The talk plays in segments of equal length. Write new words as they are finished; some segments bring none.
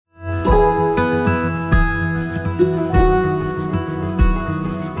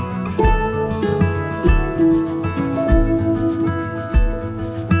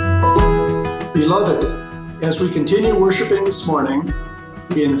As we continue worshiping this morning,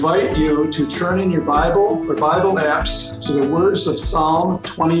 we invite you to turn in your Bible or Bible apps to the words of Psalm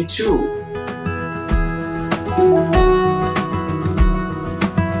 22.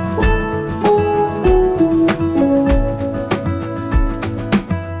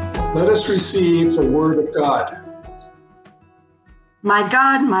 Let us receive the word of God. My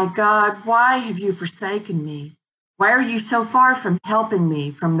God, why have you forsaken me? Why are you so far from helping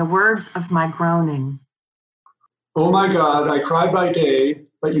me from the words of my groaning? O my God, I cry by day,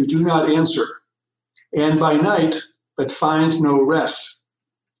 but you do not answer, and by night, but find no rest.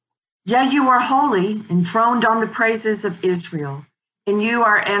 Yet you are holy, enthroned on the praises of Israel. In you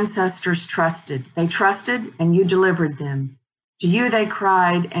our ancestors trusted. They trusted, and you delivered them. To you they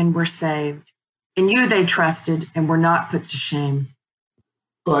cried and were saved. In you they trusted and were not put to shame.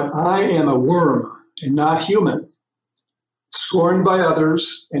 But I am a worm and not human, scorned by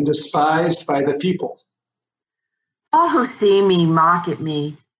others and despised by the people. All who see me mock at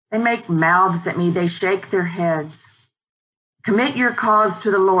me. They make mouths at me. They shake their heads. Commit your cause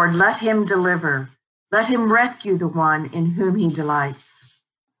to the Lord. Let him deliver. Let him rescue the one in whom he delights.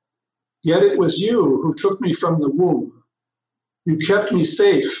 Yet it was you who took me from the womb. You kept me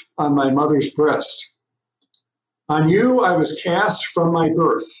safe on my mother's breast. On you I was cast from my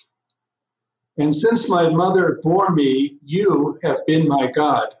birth. And since my mother bore me, you have been my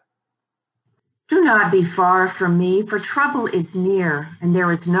God. Do not be far from me, for trouble is near, and there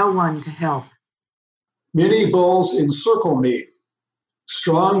is no one to help. Many bulls encircle me.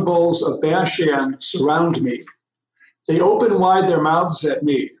 Strong bulls of Bashan surround me. They open wide their mouths at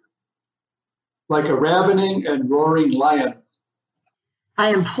me, like a ravening and roaring lion. I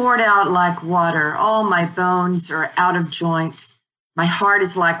am poured out like water. All my bones are out of joint. My heart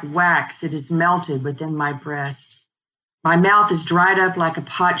is like wax. It is melted within my breast. My mouth is dried up like a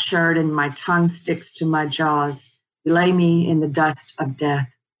potsherd, and my tongue sticks to my jaws. You lay me in the dust of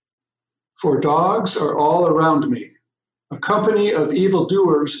death. For dogs are all around me. A company of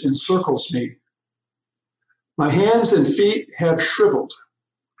evildoers encircles me. My hands and feet have shriveled.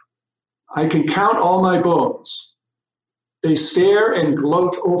 I can count all my bones. They stare and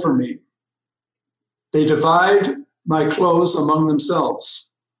gloat over me. They divide my clothes among themselves.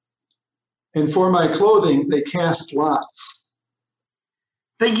 And for my clothing, they cast lots.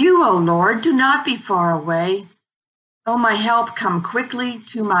 But you, O Lord, do not be far away. O my help, come quickly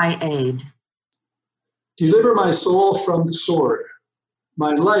to my aid. Deliver my soul from the sword,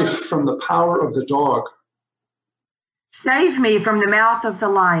 my life from the power of the dog. Save me from the mouth of the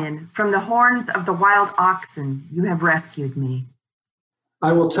lion, from the horns of the wild oxen. You have rescued me.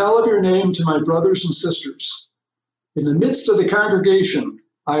 I will tell of your name to my brothers and sisters. In the midst of the congregation,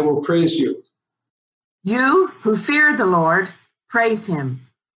 I will praise you. You who fear the Lord, praise him.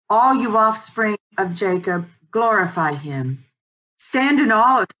 All you offspring of Jacob, glorify him. Stand in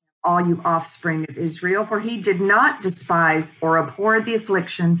awe of him, all you offspring of Israel, for he did not despise or abhor the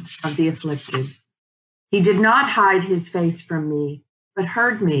affliction of the afflicted. He did not hide his face from me, but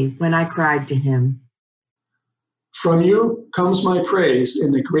heard me when I cried to him. From you comes my praise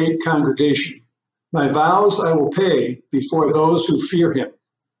in the great congregation. My vows I will pay before those who fear him.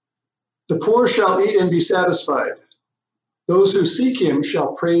 The poor shall eat and be satisfied. Those who seek him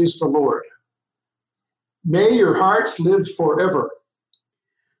shall praise the Lord. May your hearts live forever.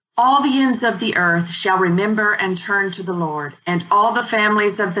 All the ends of the earth shall remember and turn to the Lord, and all the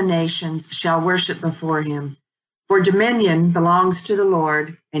families of the nations shall worship before him. For dominion belongs to the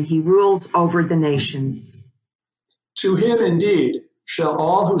Lord, and he rules over the nations. To him indeed shall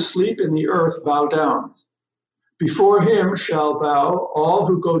all who sleep in the earth bow down. Before him shall bow all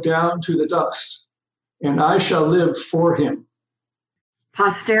who go down to the dust, and I shall live for him.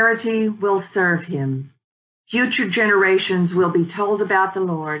 Posterity will serve him. Future generations will be told about the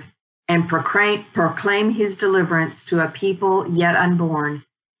Lord and proclaim his deliverance to a people yet unborn,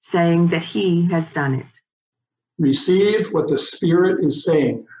 saying that he has done it. Receive what the Spirit is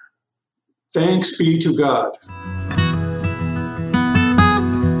saying. Thanks be to God.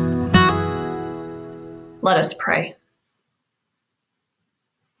 Let us pray.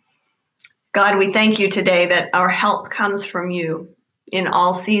 God, we thank you today that our help comes from you in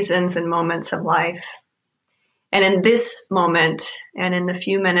all seasons and moments of life. And in this moment and in the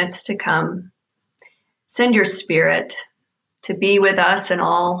few minutes to come, send your Spirit to be with us in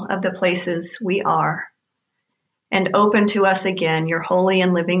all of the places we are, and open to us again your holy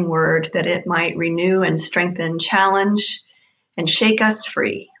and living word, that it might renew and strengthen, challenge, and shake us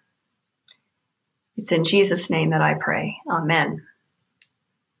free. It's in Jesus' name that I pray. Amen.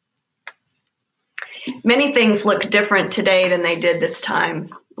 Many things look different today than they did this time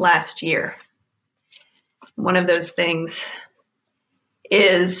last year. One of those things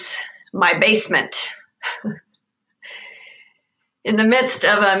is my basement. In the midst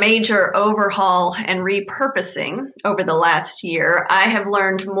of a major overhaul and repurposing over the last year, I have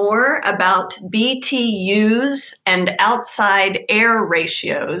learned more about BTUs and outside air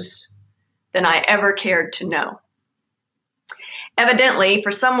ratios than I ever cared to know. Evidently,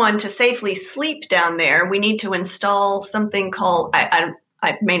 for someone to safely sleep down there, we need to install something called,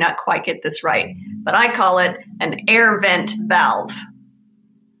 I may not quite get this right, but I call it an air vent valve.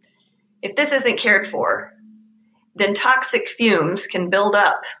 If this isn't cared for, then toxic fumes can build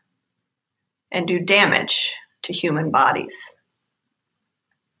up and do damage to human bodies.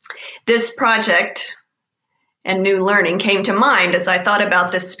 This project and new learning came to mind as I thought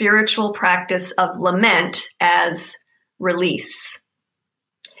about the spiritual practice of lament as release.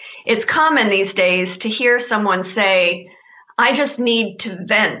 It's common these days to hear someone say, "I just need to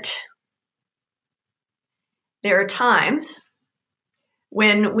vent." There are times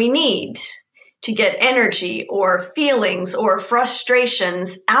when we need to get energy or feelings or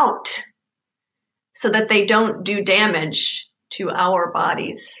frustrations out so that they don't do damage to our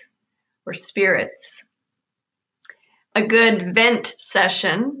bodies or spirits. A good vent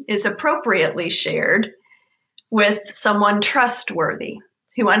session is appropriately shared with someone trustworthy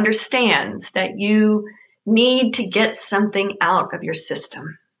who understands that you need to get something out of your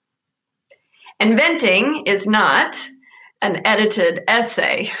system. And venting is not an edited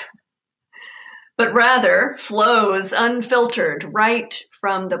essay, but rather flows unfiltered right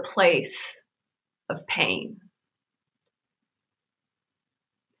from the place of pain.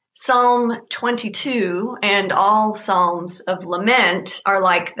 Psalm 22 and all Psalms of lament are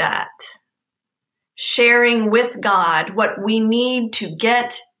like that, sharing with God what we need to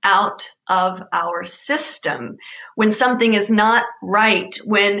get out of our system when something is not right,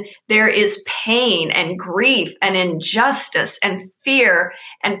 when there is pain and grief and injustice and fear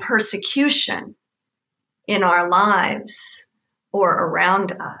and persecution in our lives or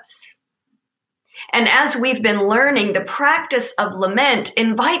around us. And as we've been learning, the practice of lament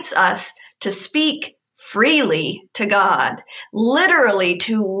invites us to speak freely to God, literally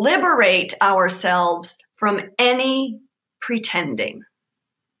to liberate ourselves from any pretending.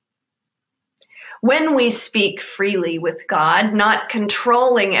 When we speak freely with God, not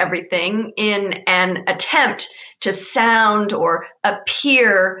controlling everything in an attempt to sound or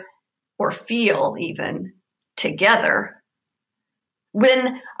appear or feel even together,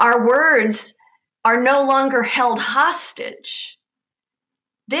 when our words are no longer held hostage,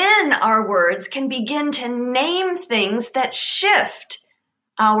 then our words can begin to name things that shift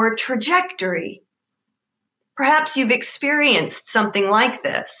our trajectory. Perhaps you've experienced something like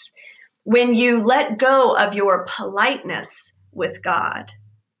this. When you let go of your politeness with God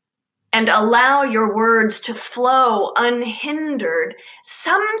and allow your words to flow unhindered,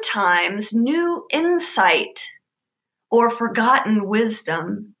 sometimes new insight or forgotten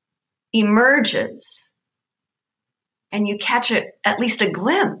wisdom emerges, and you catch at least a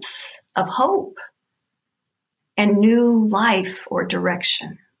glimpse of hope and new life or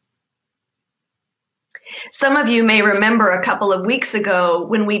direction. Some of you may remember a couple of weeks ago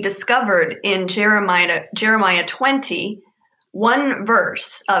when we discovered in Jeremiah 20, one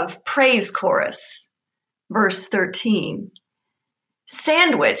verse of praise chorus, verse 13,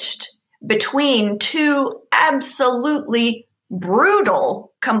 sandwiched between two absolutely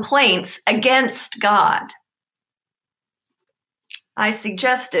brutal complaints against God. I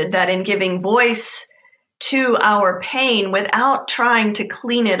suggested that in giving voice to our pain without trying to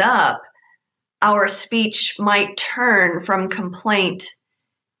clean it up, our speech might turn from complaint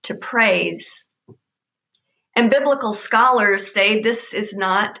to praise. And biblical scholars say this is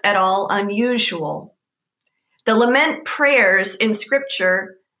not at all unusual. The lament prayers in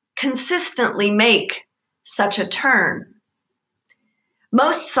Scripture consistently make such a turn.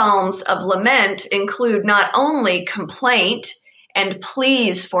 Most psalms of lament include not only complaint and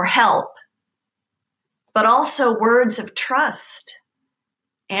pleas for help, but also words of trust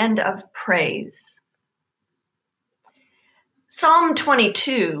and of praise. Psalm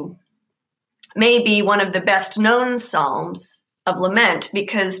 22 may be one of the best known psalms of lament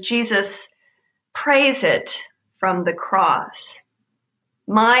because Jesus prays it from the cross.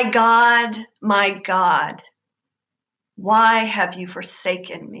 My God, why have you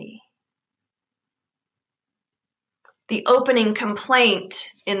forsaken me? The opening complaint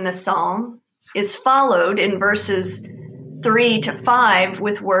in the psalm is followed in verses 3 to 5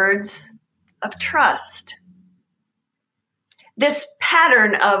 with words of trust. This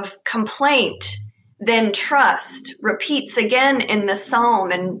pattern of complaint, then trust, repeats again in the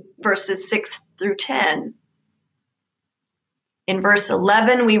psalm in verses 6 through 10. In verse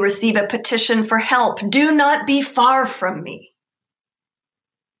 11, we receive a petition for help. Do not be far from me.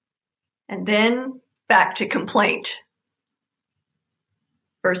 And then back to complaint.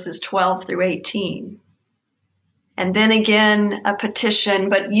 Verses 12 through 18. And then again, a petition,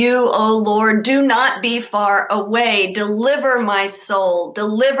 but you, O Lord, do not be far away. Deliver my soul,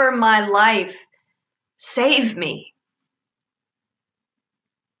 deliver my life, save me.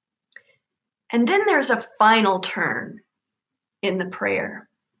 And then there's a final turn in the prayer.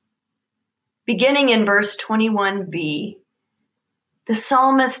 Beginning in verse 21b, the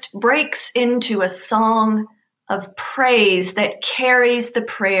psalmist breaks into a song of praise that carries the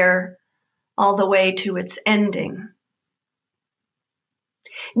prayer all the way to its ending.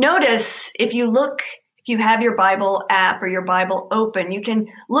 Notice if you have your Bible app or your Bible open, you can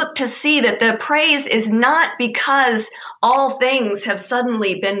look to see that the praise is not because all things have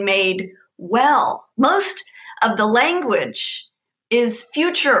suddenly been made well. Most of the language is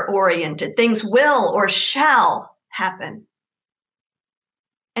future oriented. Things will or shall happen.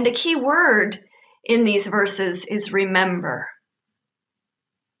 And a key word in these verses is remember.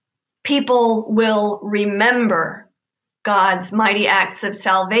 People will remember God's mighty acts of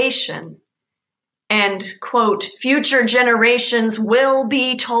salvation, and, quote, future generations will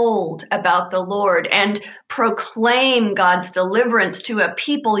be told about the Lord and proclaim God's deliverance to a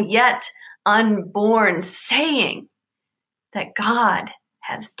people yet unborn, saying that God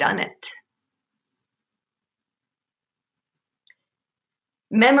has done it.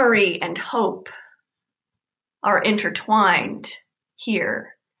 Memory and hope are intertwined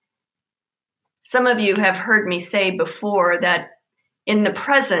here. Some of you have heard me say before that in the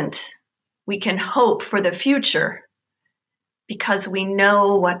present, we can hope for the future because we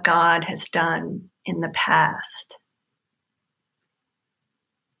know what God has done in the past.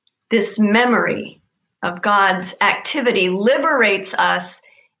 This memory of God's activity liberates us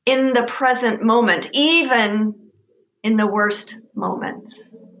in the present moment, even in the worst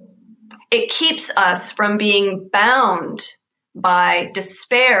moments. It keeps us from being bound by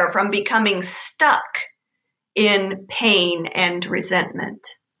despair, from becoming stuck in pain and resentment.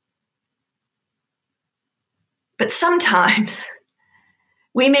 But sometimes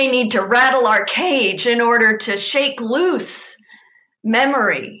we may need to rattle our cage in order to shake loose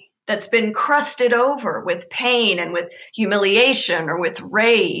memory that's been crusted over with pain and with humiliation or with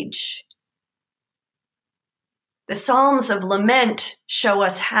rage. The Psalms of Lament show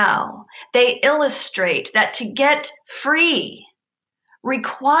us how. They illustrate that to get free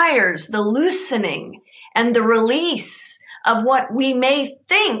requires the loosening and the release of what we may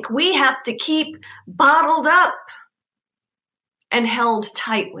think we have to keep bottled up and held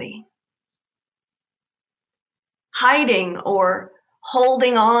tightly. Hiding or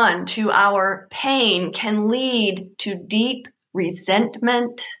holding on to our pain can lead to deep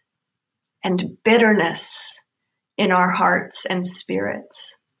resentment and bitterness in our hearts and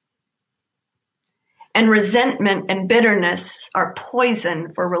spirits. And resentment and bitterness are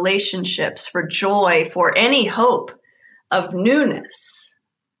poison for relationships, for joy, for any hope of newness.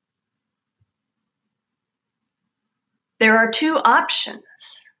 There are two options.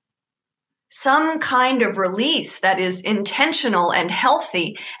 Some kind of release that is intentional and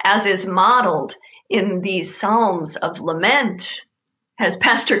healthy, as is modeled in these Psalms of Lament. As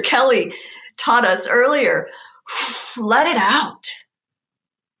Pastor Kelly taught us earlier, let it out.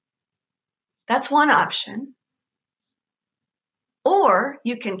 That's one option. Or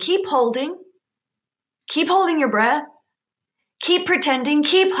you can keep holding your breath, keep pretending,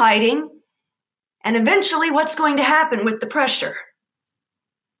 keep hiding, and eventually what's going to happen with the pressure?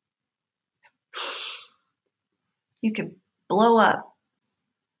 You could blow up,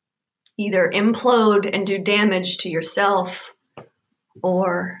 either implode and do damage to yourself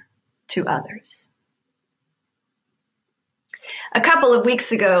or to others. A couple of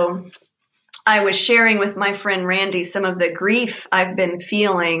weeks ago, I was sharing with my friend Randy some of the grief I've been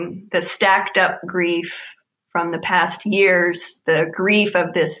feeling, the stacked up grief from the past years, the grief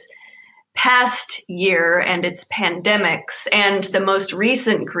of this past year and its pandemics, and the most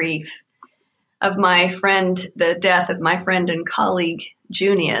recent grief of my friend, the death of my friend and colleague,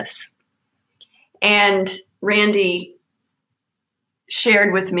 Junius. And Randy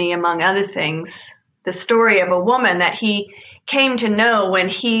shared with me, among other things, the story of a woman that he came to know when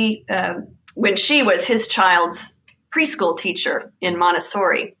she was his child's preschool teacher in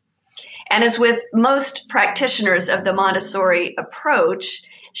Montessori. And as with most practitioners of the Montessori approach,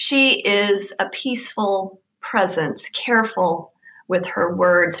 she is a peaceful presence, careful with her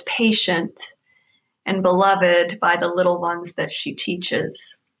words, patient and beloved by the little ones that she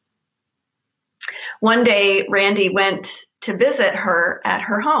teaches. One day, Randy went to visit her at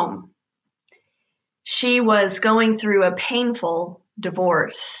her home. She was going through a painful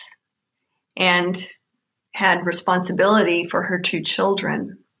divorce and had responsibility for her 2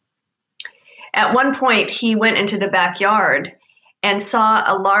 children. At one point, he went into the backyard and saw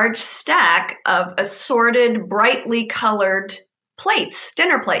a large stack of assorted, brightly colored plates,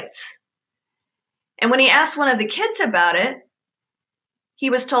 dinner plates. And when he asked one of the kids about it,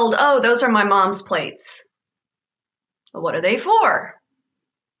 he was told, "Oh, those are my mom's plates." "Well, what are they for?"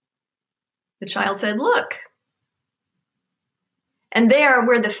 The child said, "Look." And there,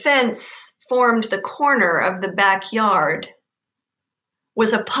 where the fence formed the corner of the backyard,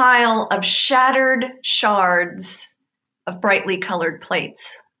 was a pile of shattered shards of brightly colored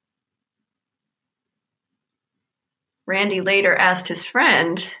plates. Randy later asked his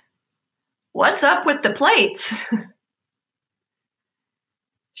friend, "What's up with the plates?"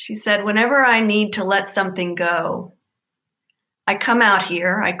 She said, "Whenever I need to let something go, I come out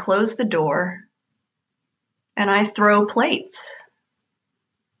here, I close the door, and I throw plates."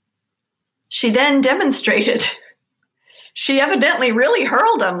 She then demonstrated. She evidently really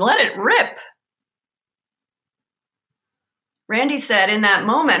hurled them, let it rip. Randy said in that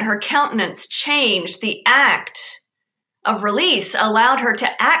moment, her countenance changed. The act of release allowed her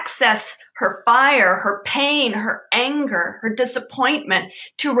to access her fire, her pain, her anger, her disappointment,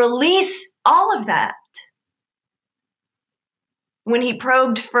 to release all of that. When he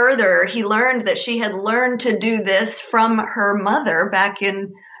probed further, he learned that she had learned to do this from her mother back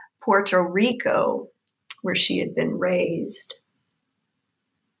in Puerto Rico, where she had been raised.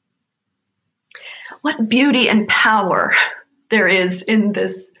 What beauty and power there is in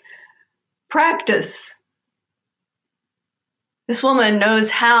this practice. This woman knows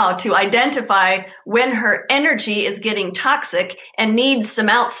how to identify when her energy is getting toxic and needs some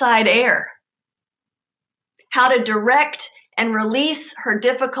outside air, how to direct and release her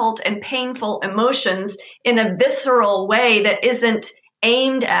difficult and painful emotions in a visceral way that isn't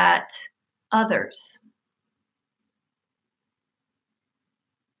aimed at others.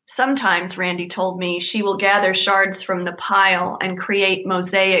 Sometimes, Randy told me, she will gather shards from the pile and create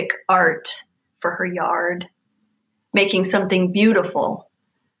mosaic art for her yard, making something beautiful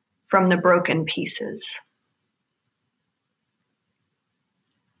from the broken pieces.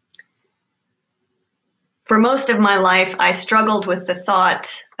 For most of my life, I struggled with the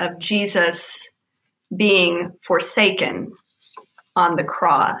thought of Jesus being forsaken on the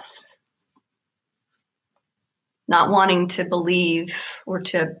cross, not wanting to believe or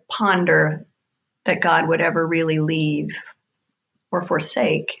to ponder that God would ever really leave or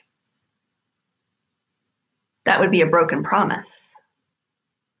forsake. That would be a broken promise.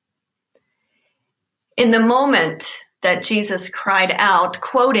 In the moment that Jesus cried out,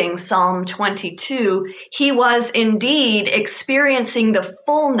 quoting Psalm 22, he was indeed experiencing the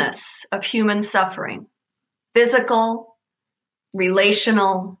fullness of human suffering, physical,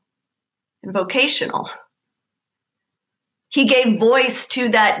 relational, and vocational. He gave voice to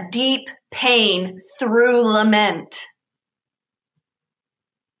that deep pain through lament.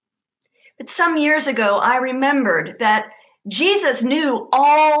 But some years ago, I remembered that Jesus knew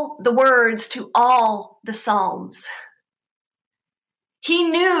all the words to all the Psalms. He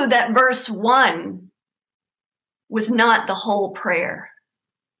knew that verse 1 was not the whole prayer.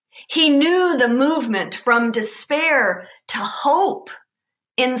 He knew the movement from despair to hope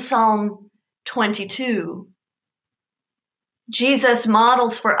in Psalm 22. Jesus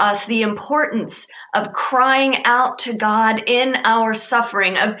models for us the importance of crying out to God in our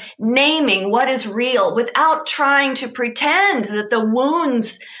suffering, of naming what is real without trying to pretend that the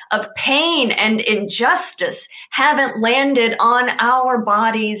wounds of pain and injustice haven't landed on our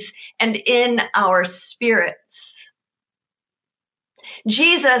bodies and in our spirits.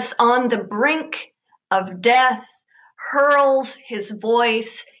 Jesus, on the brink of death, hurls his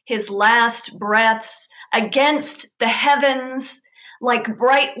voice, his last breaths, against the heavens like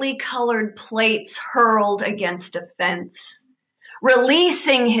brightly colored plates hurled against a fence,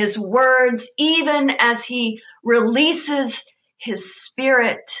 releasing his words even as he releases his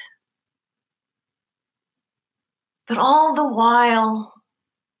spirit. But all the while,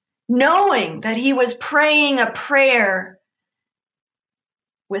 knowing that he was praying a prayer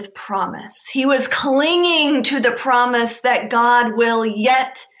with promise. He was clinging to the promise that God will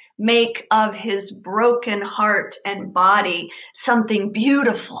yet make of his broken heart and body something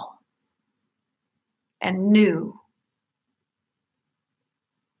beautiful and new.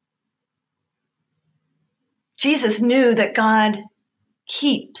 Jesus knew that God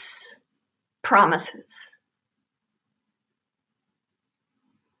keeps promises.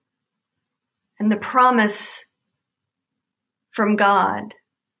 And the promise from God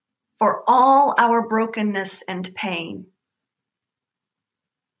for all our brokenness and pain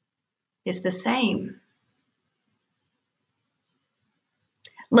is the same.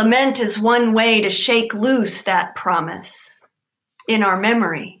 Lament is one way to shake loose that promise in our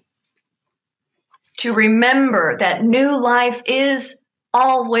memory, to remember that new life is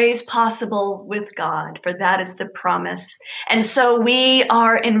always possible with God, for that is the promise. And so we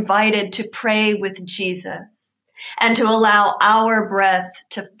are invited to pray with Jesus and to allow our breath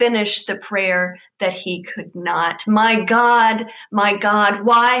to finish the prayer that he could not. My God,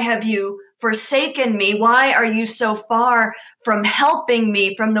 why have you forsaken me? Why are you so far from helping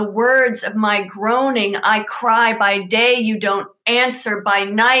me? From the words of my groaning, I cry by day, you don't answer. By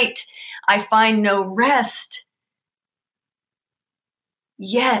night, I find no rest.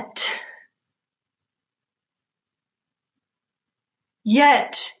 Yet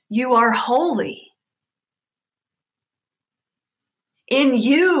you are holy. In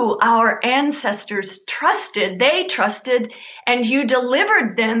you, our ancestors trusted, and you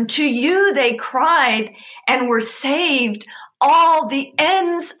delivered them. To you they cried and were saved. All the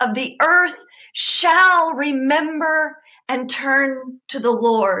ends of the earth shall remember and turn to the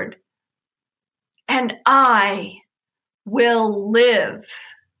Lord. And I will live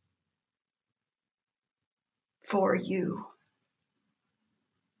for you.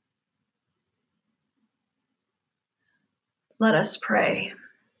 Let us pray.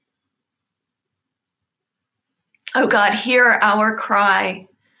 Oh God, hear our cry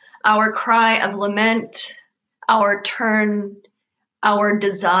of lament, our turn, our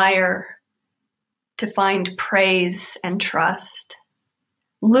desire to find praise and trust.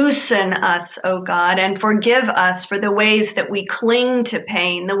 Loosen us, O God, and forgive us for the ways that we cling to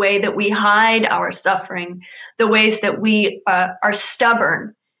pain, the way that we hide our suffering, the ways that we are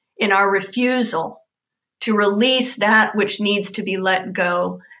stubborn in our refusal to release that which needs to be let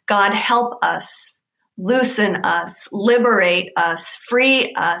go. God, help us, loosen us, liberate us,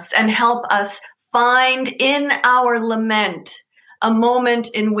 free us, and help us find in our lament a moment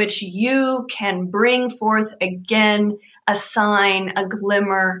in which you can bring forth again a sign, a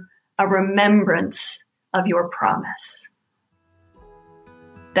glimmer, a remembrance of your promise,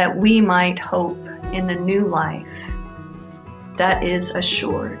 that we might hope in the new life that is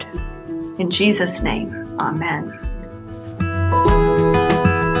assured. In Jesus' name, amen.